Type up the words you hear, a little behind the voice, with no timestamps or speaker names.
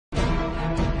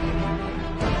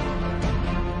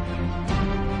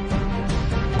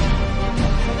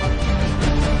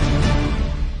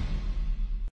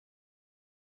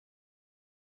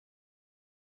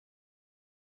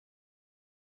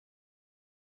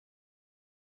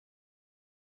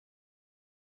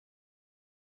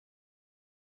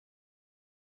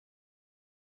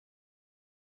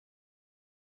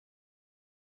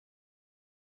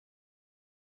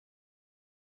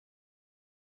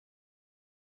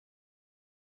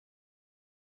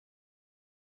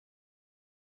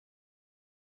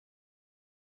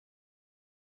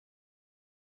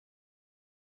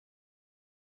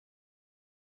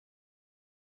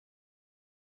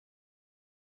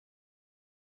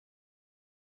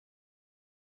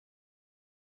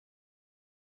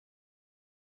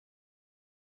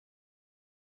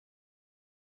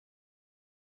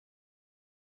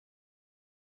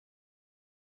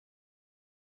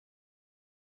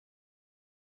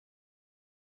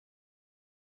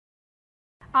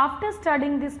After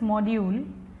studying this module,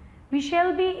 we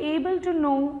shall be able to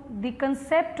know the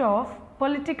concept of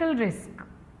political risk,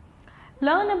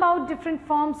 learn about different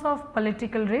forms of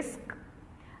political risk,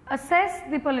 assess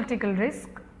the political risk,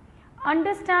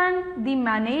 understand the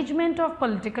management of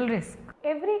political risk.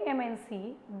 Every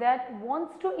MNC that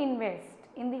wants to invest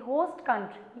in the host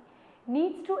country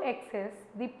needs to assess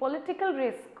the political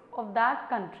risk of that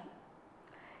country.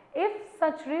 If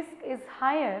such risk is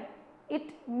higher, it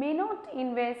may not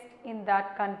invest in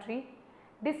that country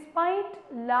despite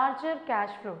larger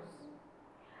cash flows.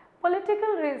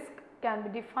 Political risk can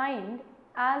be defined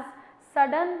as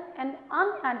sudden and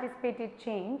unanticipated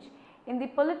change in the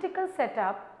political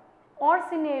setup or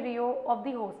scenario of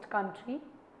the host country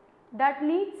that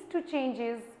leads to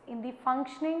changes in the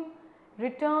functioning,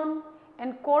 return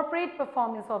and corporate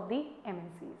performance of the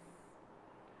MNCs.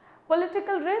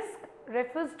 Political risk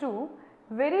refers to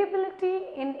variability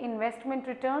in investment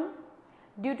return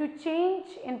due to change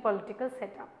in political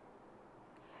setup.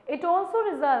 It also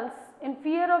results in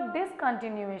fear of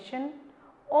discontinuation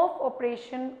of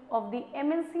operation of the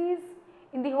MNCs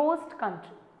in the host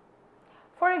country.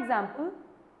 For example,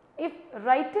 if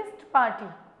rightist party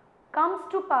comes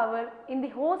to power in the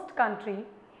host country,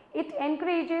 it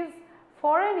encourages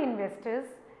foreign investors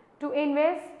to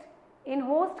invest in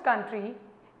host country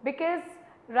because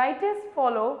rightists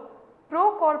follow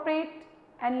pro-corporate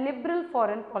and liberal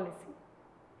foreign policy.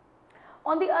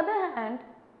 On the other hand,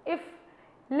 if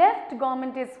left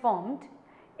government is formed,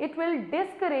 it will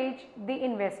discourage the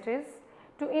investors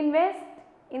to invest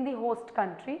in the host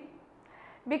country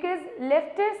because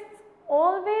leftists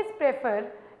always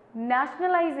prefer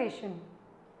nationalization.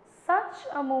 Such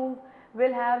a move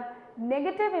will have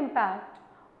negative impact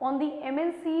on the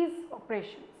MNC's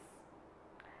operations.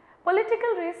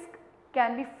 Political risk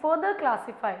can be further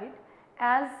classified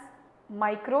as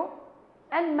micro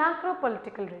and macro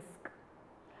political risk.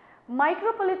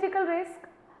 Micro political risk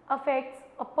affects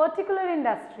a particular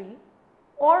industry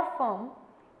or firm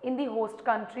in the host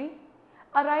country,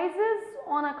 arises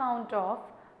on account of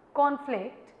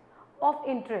conflict of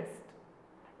interest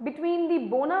between the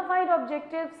bona fide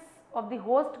objectives of the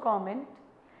host government,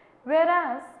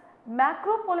 whereas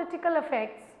macro political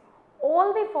affects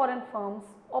all the foreign firms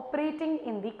operating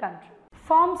in the country.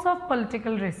 Forms of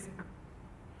political risk: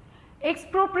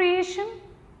 expropriation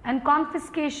and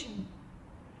confiscation.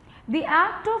 The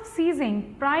act of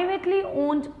seizing privately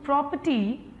owned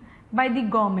property by the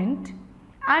government,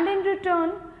 and in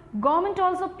return government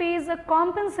also pays a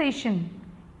compensation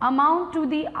amount to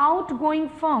the outgoing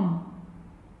firm.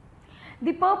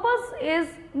 The purpose is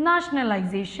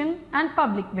nationalization and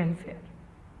public welfare.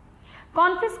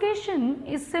 Confiscation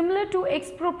is similar to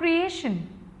expropriation,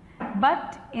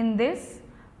 but in this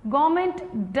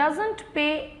government doesn't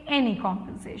pay any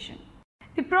compensation.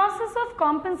 The process of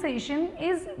compensation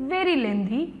is very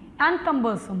lengthy and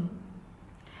cumbersome.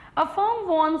 A firm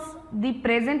wants the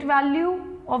present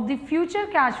value of the future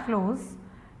cash flows,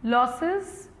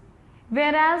 losses,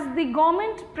 whereas the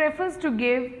government prefers to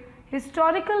give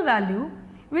historical value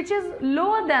which is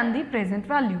lower than the present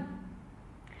value.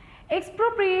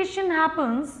 Expropriation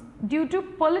happens due to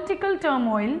political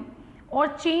turmoil or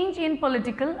change in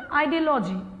political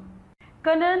ideology.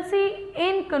 Currency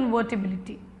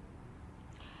inconvertibility.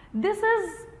 This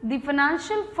is the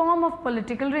financial form of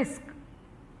political risk.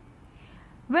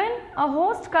 When a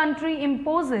host country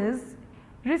imposes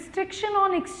restriction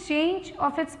on exchange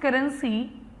of its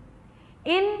currency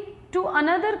into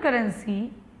another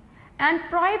currency and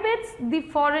prohibits the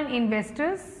foreign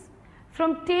investors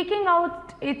from taking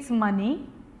out its money,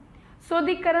 so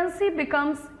the currency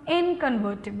becomes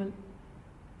inconvertible.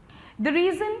 The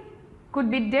reason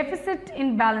could be deficit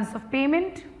in balance of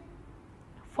payment,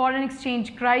 foreign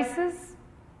exchange crisis.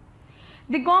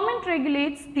 The government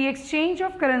regulates the exchange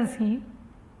of currency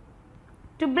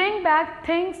to bring back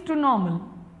things to normal.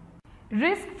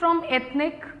 Risk from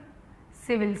ethnic,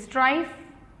 civil strife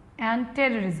and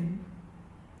terrorism.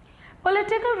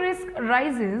 Political risk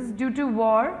arises due to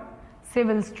war,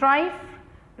 civil strife,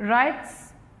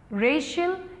 riots,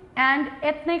 racial and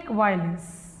ethnic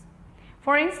violence.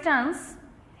 For instance,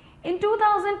 in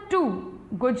 2002,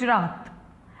 Gujarat,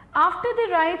 after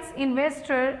the riots,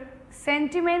 investor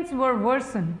sentiments were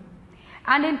worsened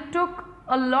and it took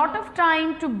a lot of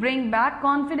time to bring back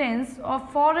confidence of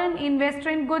foreign investor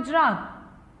in Gujarat.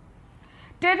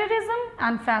 Terrorism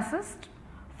and fascist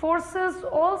forces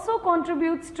also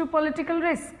contributes to political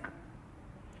risk.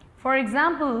 For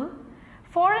example,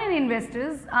 foreign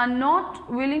investors are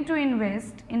not willing to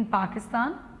invest in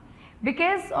Pakistan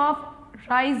because of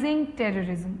rising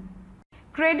terrorism.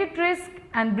 Credit risk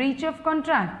and breach of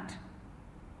contract.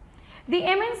 The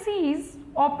MNCs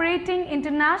operating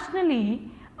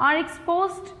internationally are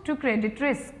exposed to credit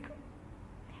risk.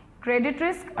 Credit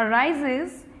risk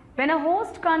arises when a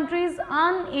host country is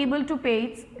unable to pay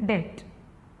its debt.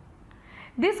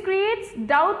 This creates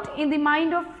doubt in the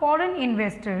mind of foreign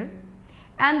investor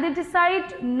and they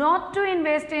decide not to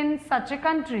invest in such a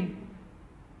country.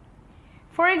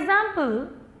 For example,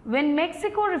 when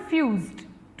Mexico refused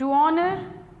to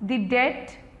honor the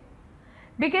debt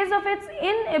because of its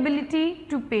inability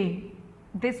to pay,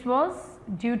 this was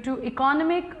due to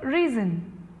economic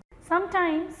reason.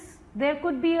 Sometimes there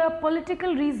could be a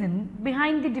political reason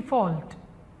behind the default.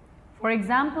 For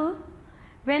example,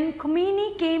 when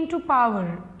Khomeini came to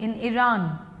power in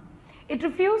Iran, it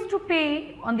refused to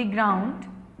pay on the ground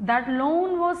that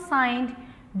loan was signed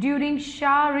during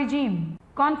Shah regime.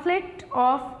 Conflict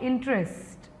of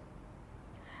interest.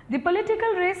 The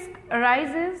political risk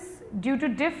arises due to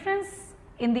difference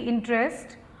in the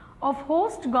interest of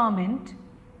host government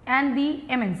and the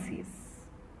MNCs.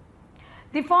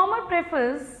 The former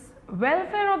prefers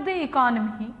welfare of the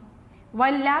economy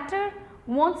while latter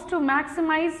wants to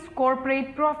maximize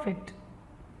corporate profit.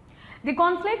 The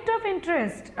conflict of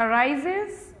interest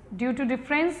arises due to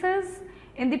differences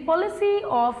in the policy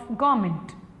of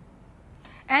government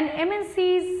and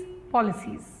MNCs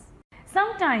policies.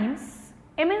 Sometimes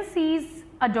MNCs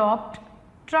adopt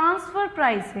transfer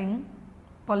pricing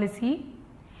policy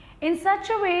in such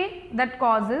a way that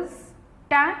causes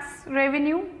tax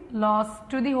revenue loss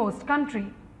to the host country.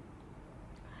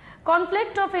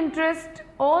 Conflict of interest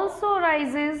also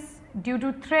arises due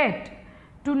to threat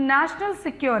to national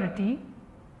security,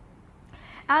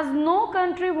 as no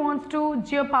country wants to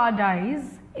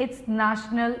jeopardize its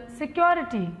national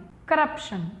security.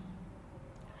 Corruption.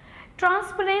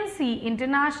 Transparency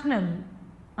International,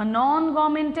 a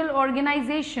non-governmental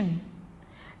organization,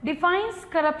 defines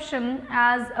corruption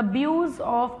as abuse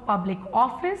of public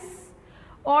office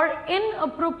or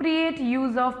inappropriate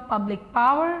use of public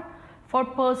power for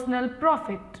personal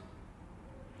profit.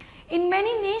 In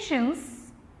many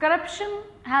nations, corruption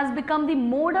has become the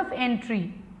mode of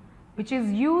entry which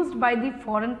is used by the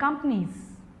foreign companies.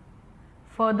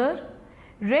 Further,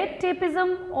 red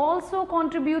tapeism also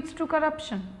contributes to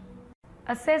corruption.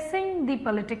 Assessing the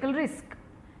political risk.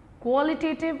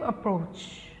 Qualitative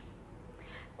approach.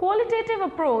 Qualitative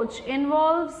approach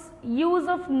involves use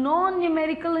of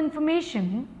non-numerical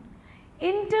information,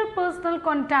 interpersonal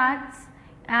contacts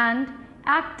and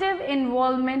active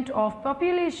involvement of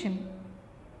population.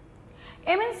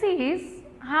 MNCs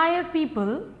hire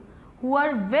people who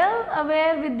are well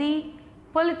aware with the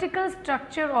political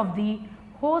structure of the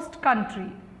host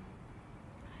country.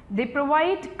 They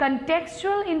provide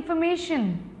contextual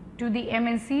information to the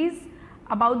MNCs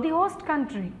about the host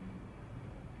country.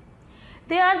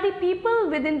 They are the people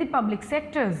within the public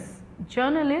sectors,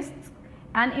 journalists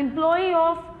and employee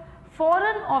of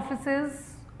foreign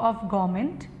offices of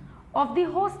government of the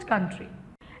host country.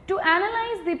 To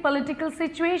analyze the political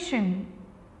situation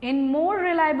in more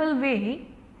reliable way,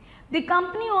 the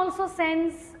company also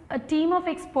sends a team of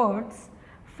experts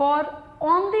for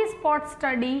on-the-spot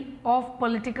study of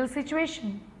political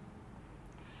situation.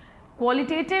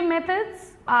 Qualitative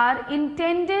methods are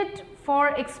intended for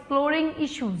exploring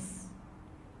issues.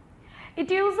 It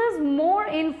uses more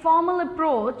informal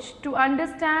approach to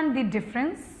understand the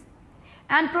difference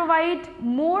and provide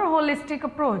more holistic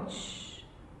approach.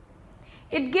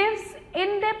 It gives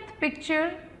in-depth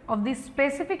picture of the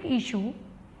specific issue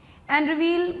and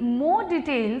reveal more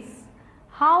details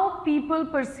how people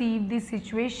perceive the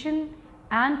situation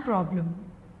and problem.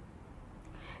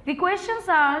 The questions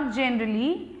are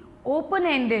generally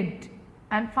open-ended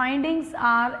and findings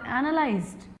are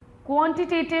analyzed.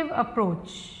 Quantitative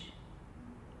approach.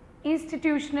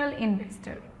 Institutional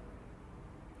investor.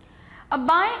 A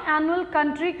biannual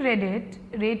country credit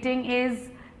rating is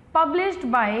published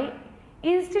by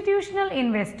institutional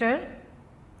investor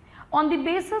on the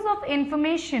basis of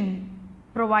information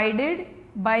provided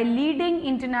by leading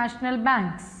international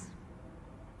banks.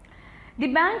 The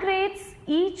bank rates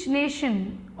each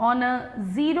nation on a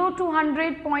 0 to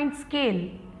 100 point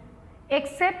scale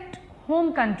except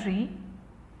home country.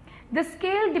 The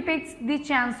scale depicts the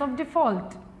chance of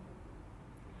default.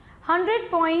 100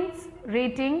 points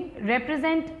rating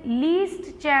represent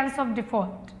least chance of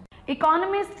default.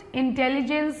 Economist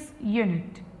Intelligence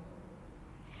Unit.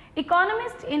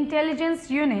 Economist Intelligence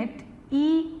Unit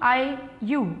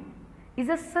EIU is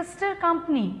a sister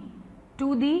company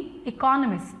to The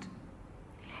Economist.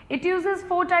 It uses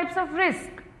 4 types of risk: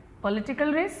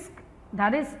 political risk,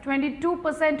 that is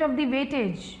 22% of the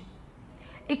weightage;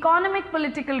 economic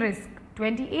political risk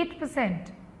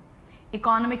 28%,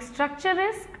 economic structure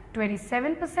risk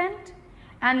 27%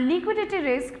 and liquidity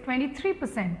risk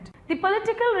 23%. The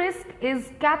political risk is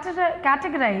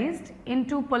categorized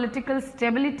into political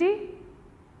stability,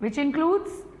 which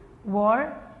includes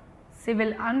war,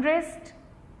 civil unrest,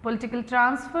 political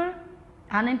transfer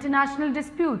and international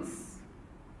disputes,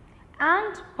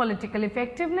 and political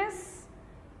effectiveness,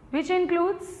 which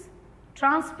includes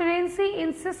transparency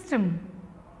in system,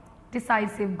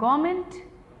 decisive government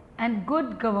and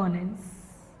good governance.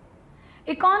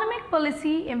 Economic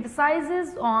policy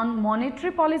emphasizes on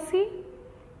monetary policy,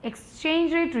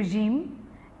 exchange rate regime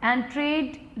and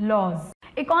trade laws.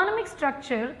 Economic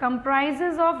structure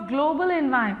comprises of global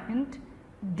environment,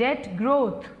 debt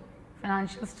growth,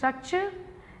 financial structure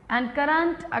and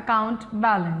current account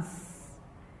balance.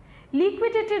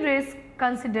 Liquidity risk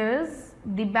considers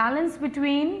the balance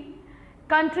between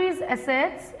countries'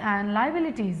 assets and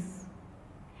liabilities.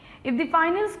 If the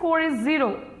final score is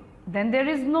 0, then there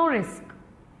is no risk,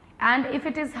 and if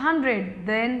it is 100,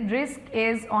 then risk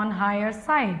is on higher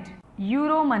side.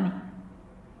 Euro money.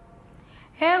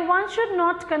 Here one should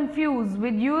not confuse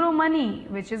with euro money,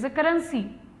 which is a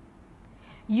currency.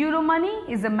 Euro money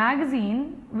is a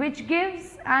magazine which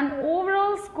gives an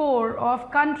overall score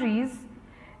of countries'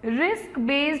 risk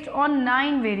based on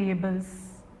 9 variables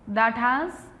that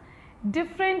has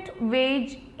different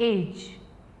wage age.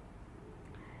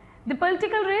 The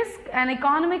political risk and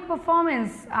economic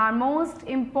performance are most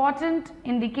important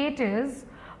indicators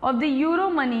of the euro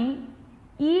money.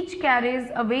 Each carries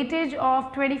a weightage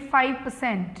of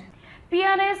 25%.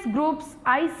 PRS Group's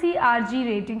ICRG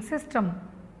rating system.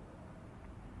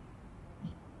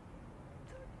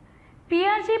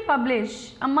 PRG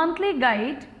publish a monthly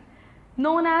guide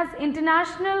known as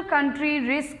International Country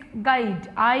Risk Guide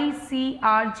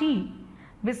ICRG.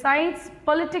 Besides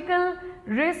political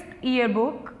risk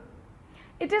yearbook,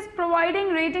 it is providing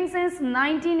rating since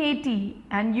 1980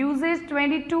 and uses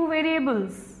 22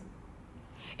 variables.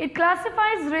 It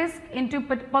classifies risk into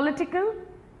political,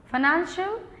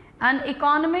 financial and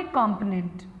economic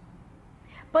component.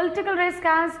 Political risk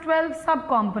has 12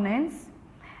 subcomponents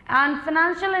and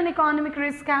financial and economic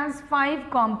risk has 5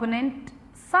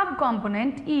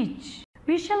 subcomponent each.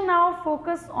 We shall now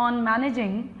focus on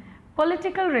managing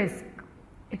political risk.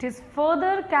 It is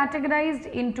further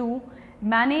categorized into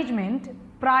management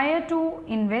prior to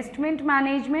investment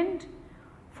management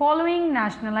following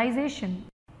nationalization.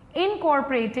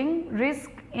 Incorporating risk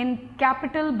in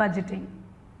capital budgeting.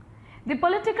 The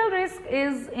political risk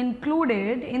is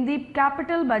included in the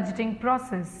capital budgeting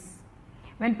process.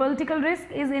 When political risk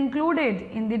is included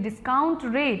in the discount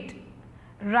rate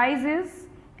rises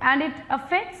and it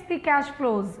affects the cash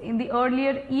flows in the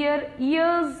earlier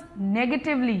years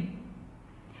negatively.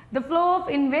 The flow of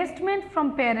investment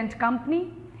from parent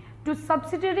company to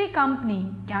subsidiary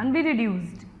company can be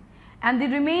reduced and the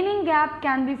remaining gap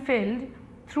can be filled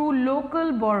through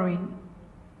local borrowing.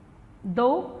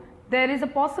 Though there is a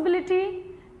possibility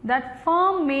that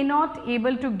firm may not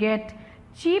able to get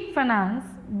cheap finance,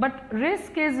 but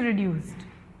risk is reduced.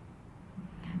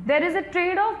 There is a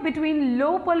trade-off between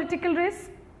low political risk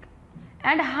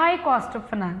and high cost of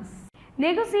finance.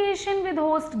 Negotiation with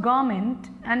host government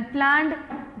and planned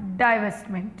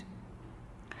divestment.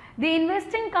 The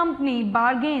investing company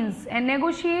bargains and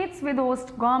negotiates with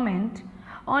host government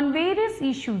on various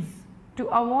issues to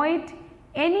avoid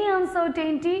any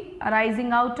uncertainty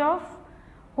arising out of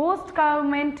host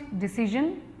government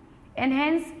decision and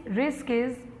hence risk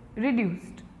is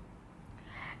reduced.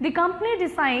 The company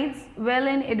decides well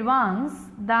in advance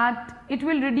that it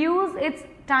will reduce its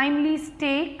timely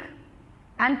stake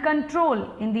and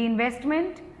control in the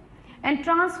investment and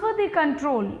transfer the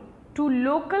control to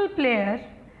local player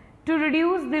to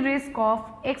reduce the risk of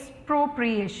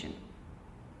expropriation.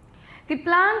 The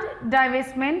planned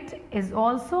divestment is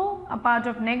also a part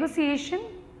of negotiation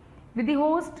with the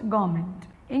host government.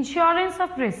 Insurance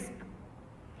of risk.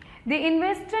 The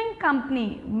investing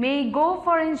company may go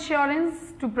for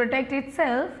insurance to protect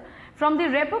itself from the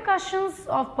repercussions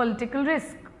of political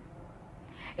risk.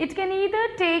 It can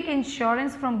either take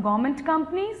insurance from government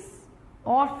companies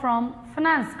or from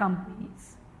finance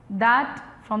companies, that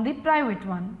from the private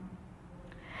one.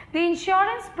 The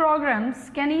insurance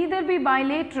programs can either be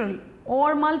bilateral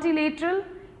or multilateral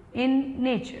in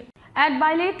nature. At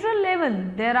bilateral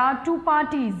level, there are 2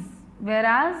 parties,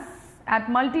 whereas at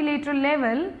multilateral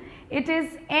level, it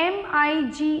is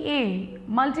MIGA,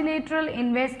 Multilateral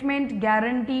Investment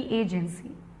Guarantee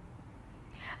Agency,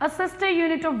 a sister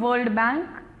unit of World Bank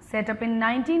set up in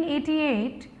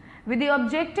 1988 with the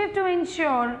objective to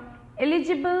ensure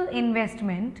eligible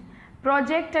investment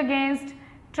project against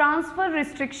transfer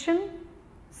restriction,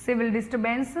 civil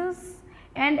disturbances,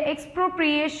 and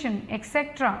expropriation,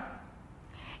 etc.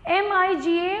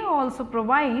 MIGA also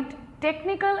provide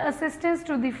technical assistance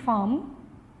to the firm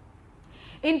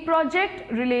in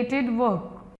project related work,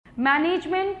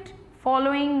 management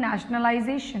following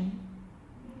nationalization,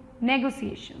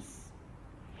 negotiations.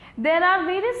 There are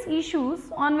various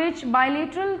issues on which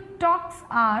bilateral talks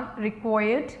are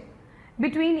required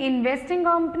between investing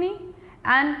company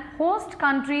and host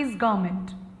country's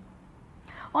government.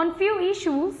 On few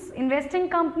issues, investing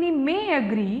company may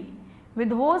agree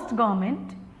with host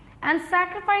government and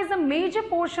sacrifice a major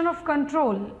portion of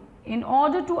control in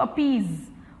order to appease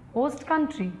host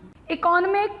country.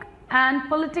 Economic and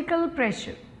political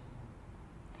pressure.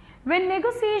 When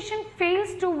negotiation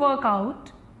fails to work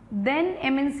out, then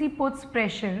MNC puts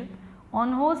pressure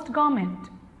on host government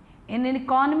in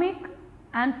economic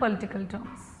and political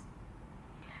terms.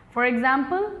 For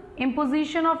example,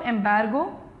 imposition of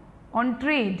embargo on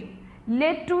trade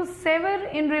led to sever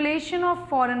in relation of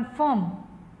foreign firm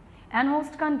and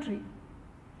host country.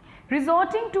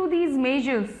 Resorting to these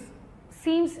measures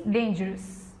seems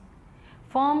dangerous.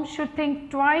 Firms should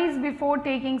think twice before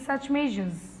taking such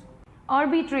measures.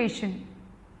 Arbitration.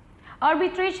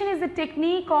 Arbitration is a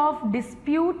technique of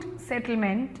dispute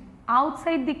settlement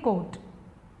outside the court.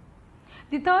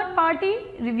 The third party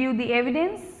reviews the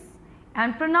evidence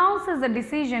and pronounces a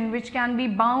decision which can be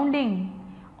binding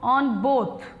on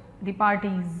both the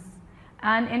parties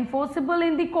and enforceable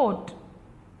in the court.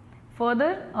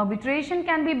 Further, arbitration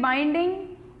can be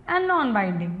binding and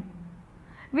non-binding.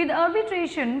 With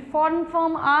arbitration, foreign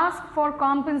firm asks for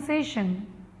compensation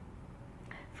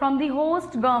from the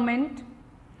host government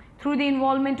through the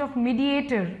involvement of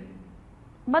mediator,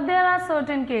 but there are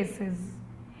certain cases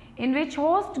in which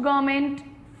host government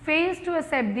fails to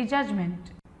accept the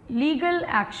judgment. Legal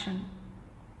action.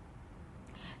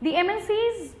 The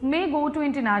MNCs may go to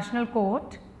international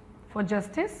court for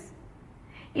justice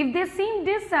if they seem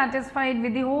dissatisfied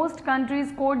with the host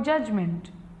country's court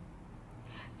judgment.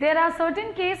 There are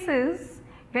certain cases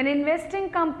when investing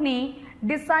company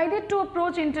decided to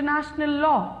approach international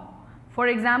law. For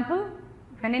example,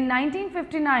 when in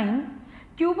 1959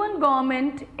 Cuban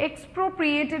government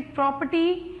expropriated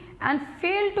property and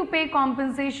failed to pay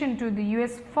compensation to the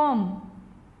US firm.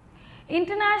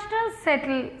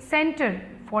 International Center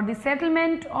for the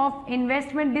Settlement of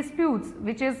Investment Disputes,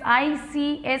 which is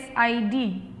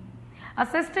ICSID, a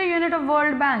sister unit of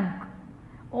World Bank,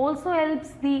 also helps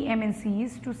the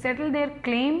MNCs to settle their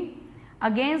claim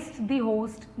against the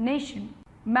host nation.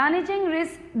 Managing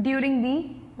risk during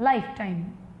the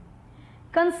lifetime.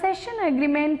 Concession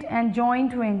agreement and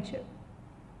joint venture.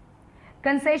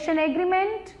 Concession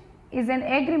agreement is an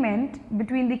agreement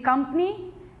between the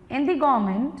company and the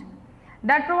government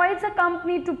that provides a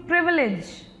company to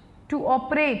privilege to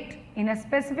operate in a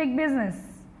specific business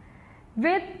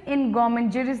within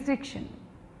government jurisdiction.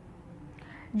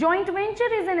 Joint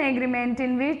venture is an agreement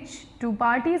in which two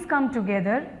parties come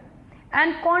together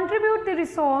and contribute the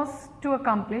resource to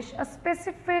accomplish a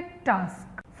specific task.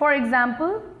 For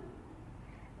example,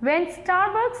 when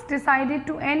Starbucks decided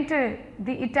to enter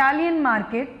the Italian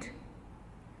market,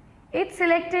 it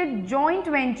selected joint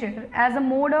venture as a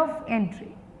mode of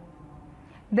entry.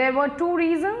 There were two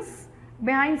reasons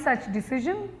behind such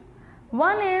decision.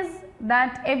 One is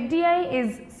that FDI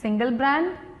is single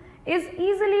brand, is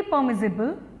easily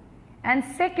permissible, and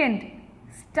second,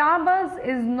 Starbucks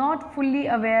is not fully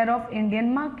aware of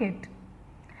Indian market.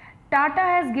 Tata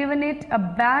has given it a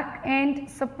back-end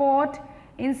support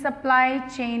in supply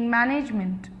chain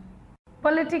management.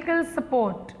 Political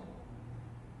support.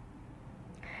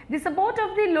 The support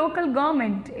of the local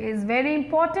government is very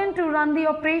important to run the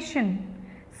operation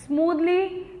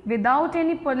smoothly without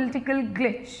any political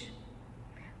glitch.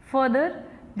 Further,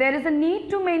 there is a need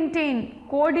to maintain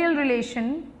cordial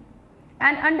relation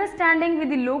and understanding with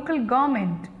the local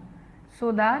government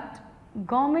so that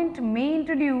government may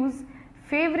introduce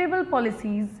favorable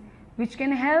policies which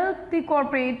can help the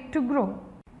corporate to grow.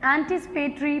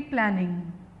 Anticipatory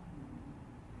planning.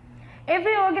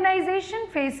 Every organization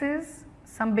faces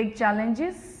some big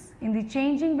challenges in the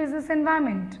changing business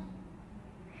environment.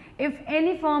 If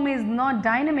any firm is not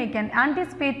dynamic and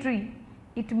anticipatory,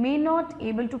 it may not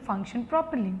able to function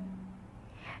properly.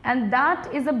 And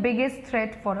that is the biggest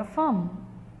threat for a firm.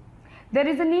 There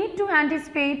is a need to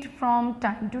anticipate from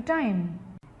time to time.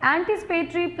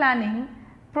 Anticipatory planning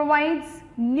provides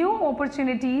new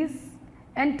opportunities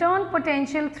and turn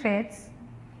potential threats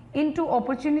into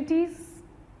opportunities.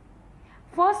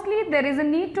 Firstly, there is a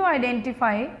need to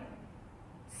identify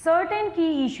certain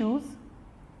key issues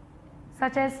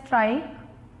such as strike,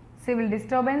 civil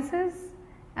disturbances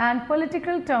and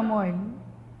political turmoil.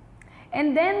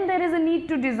 And then there is a need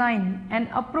to design an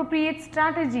appropriate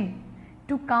strategy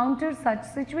to counter such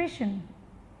situation.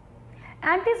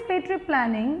 Anticipatory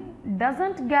planning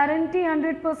doesn't guarantee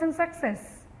 100%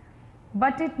 success,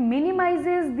 but it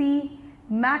minimizes the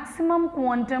maximum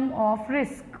quantum of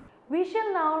risk. We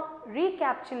shall now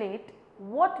recapitulate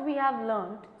what we have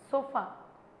learned so far.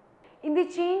 In the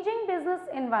changing business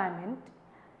environment,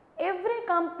 every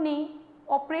company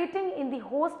operating in the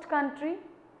host country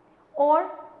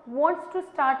or wants to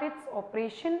start its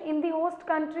operation in the host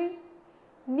country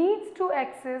needs to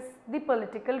assess the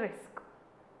political risk.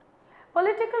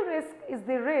 Political risk is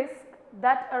the risk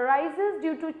that arises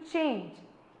due to change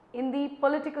in the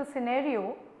political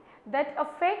scenario that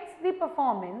affects the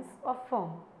performance of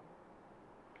firm.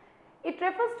 It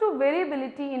refers to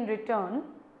variability in return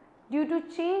due to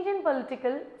change in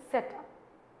political setup.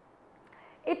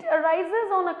 It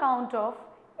arises on account of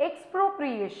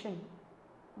expropriation,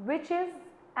 which is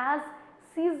as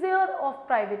seizure of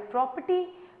private property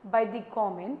by the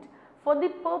government for the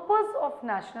purpose of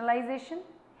nationalization,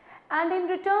 and in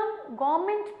return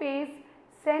government pays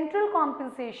central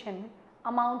compensation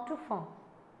amount to firm.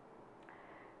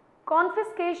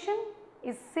 Confiscation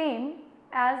is same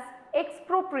as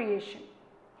expropriation,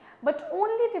 but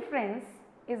only difference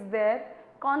is there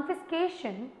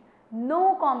confiscation,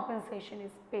 no compensation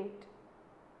is paid.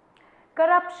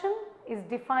 Corruption is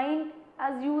defined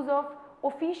as use of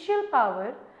official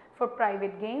power for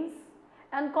private gains,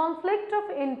 and conflict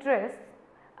of interest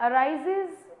arises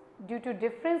due to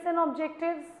difference in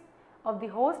objectives of the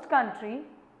host country,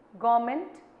 government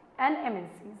and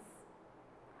MNCs.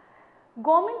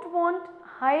 Government want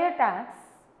higher tax,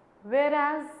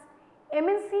 whereas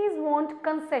MNCs want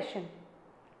concession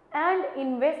and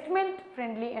investment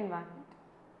friendly environment.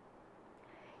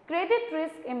 Credit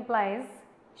risk implies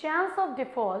chance of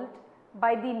default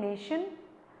by the nation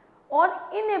or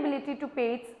inability to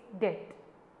pay its debt.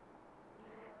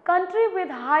 Country with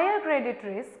higher credit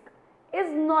risk is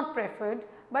not preferred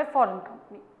by foreign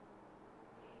company.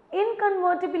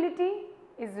 Inconvertibility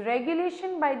is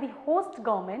regulation by the host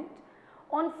government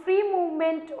on free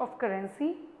movement of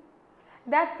currency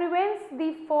that prevents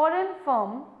the foreign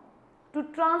firm to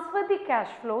transfer the cash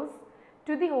flows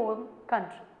to the home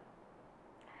country.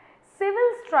 Civil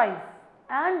strife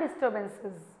and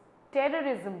disturbances,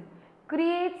 terrorism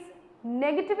creates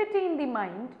negativity in the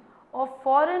mind of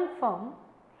foreign firm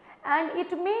and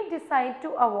it may decide to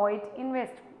avoid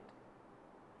investment.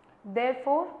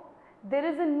 Therefore, there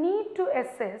is a need to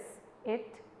assess it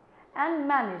and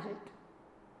manage it.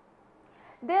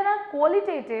 There are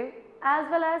qualitative as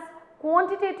well as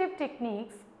quantitative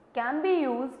techniques can be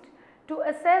used to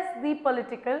assess the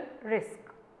political risk.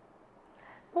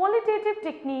 Qualitative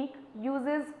technique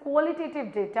uses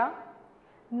qualitative data,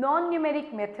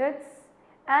 non-numeric methods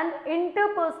and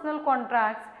interpersonal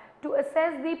contracts to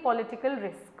assess the political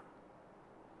risk.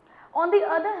 On the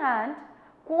other hand,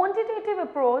 quantitative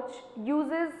approach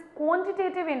uses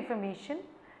quantitative information,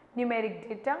 numeric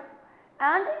data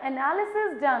and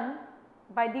analysis done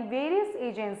by the various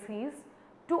agencies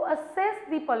to assess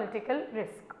the political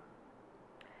risk.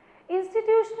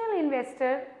 Institutional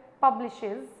investor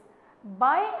publishes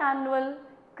biannual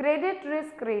credit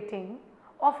risk rating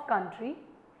of country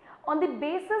on the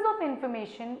basis of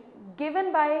information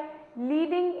given by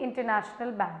leading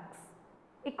international banks.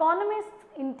 Economists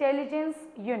Intelligence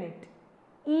Unit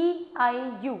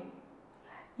EIU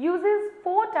uses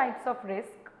 4 types of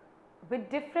risk with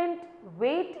different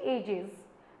weight ages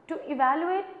to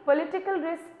evaluate political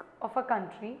risk of a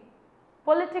country.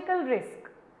 Political risk,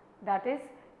 that is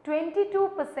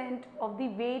 22% of the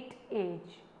weight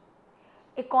age.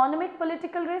 Economic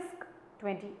political risk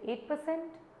 28%,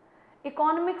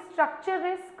 economic structure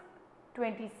risk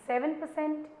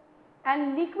 27%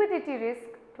 and liquidity risk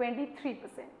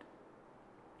 23%.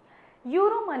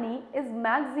 Euromoney is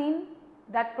magazine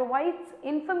that provides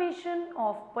information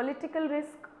of political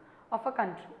risk of a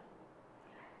country.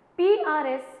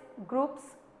 PRS Group's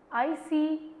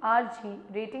ICRG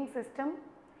rating system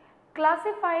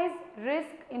classifies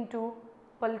risk into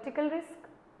political risk,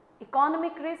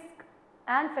 economic risk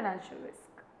and financial risk.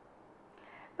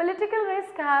 Political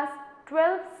risk has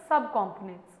 12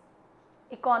 subcomponents.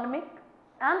 Economic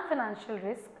and financial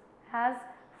risk has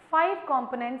 5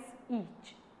 components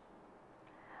each.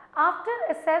 After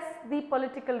assess the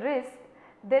political risk,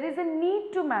 there is a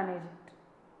need to manage it.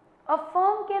 A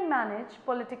firm can manage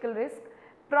political risk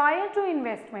prior to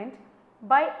investment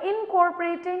by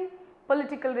incorporating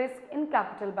political risk in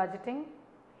capital budgeting,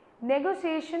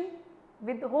 negotiation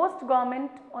with the host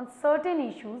government on certain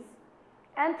issues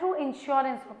and through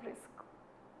insurance of risk.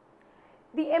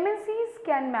 The MNCs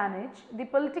can manage the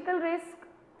political risk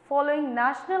following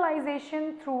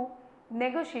nationalization through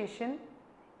negotiation,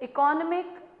 economic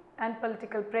and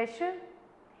political pressure.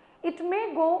 It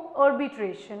may go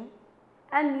arbitration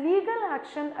and legal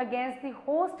action against the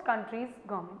host country's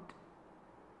government.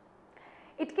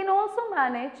 It can also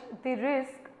manage the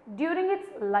risk during its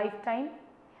lifetime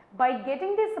by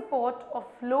getting the support of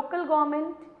local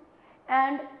government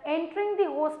and entering the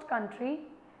host country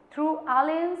through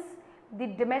alliance, the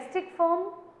domestic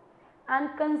firm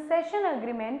and concession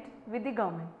agreement with the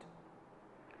government.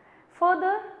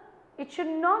 Further, it should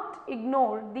not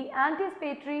ignore the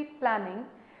anticipatory planning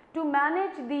to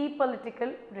manage the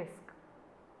political risk.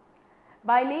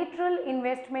 Bilateral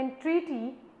investment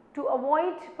treaty to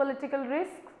avoid political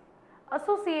risks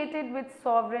associated with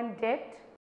sovereign debt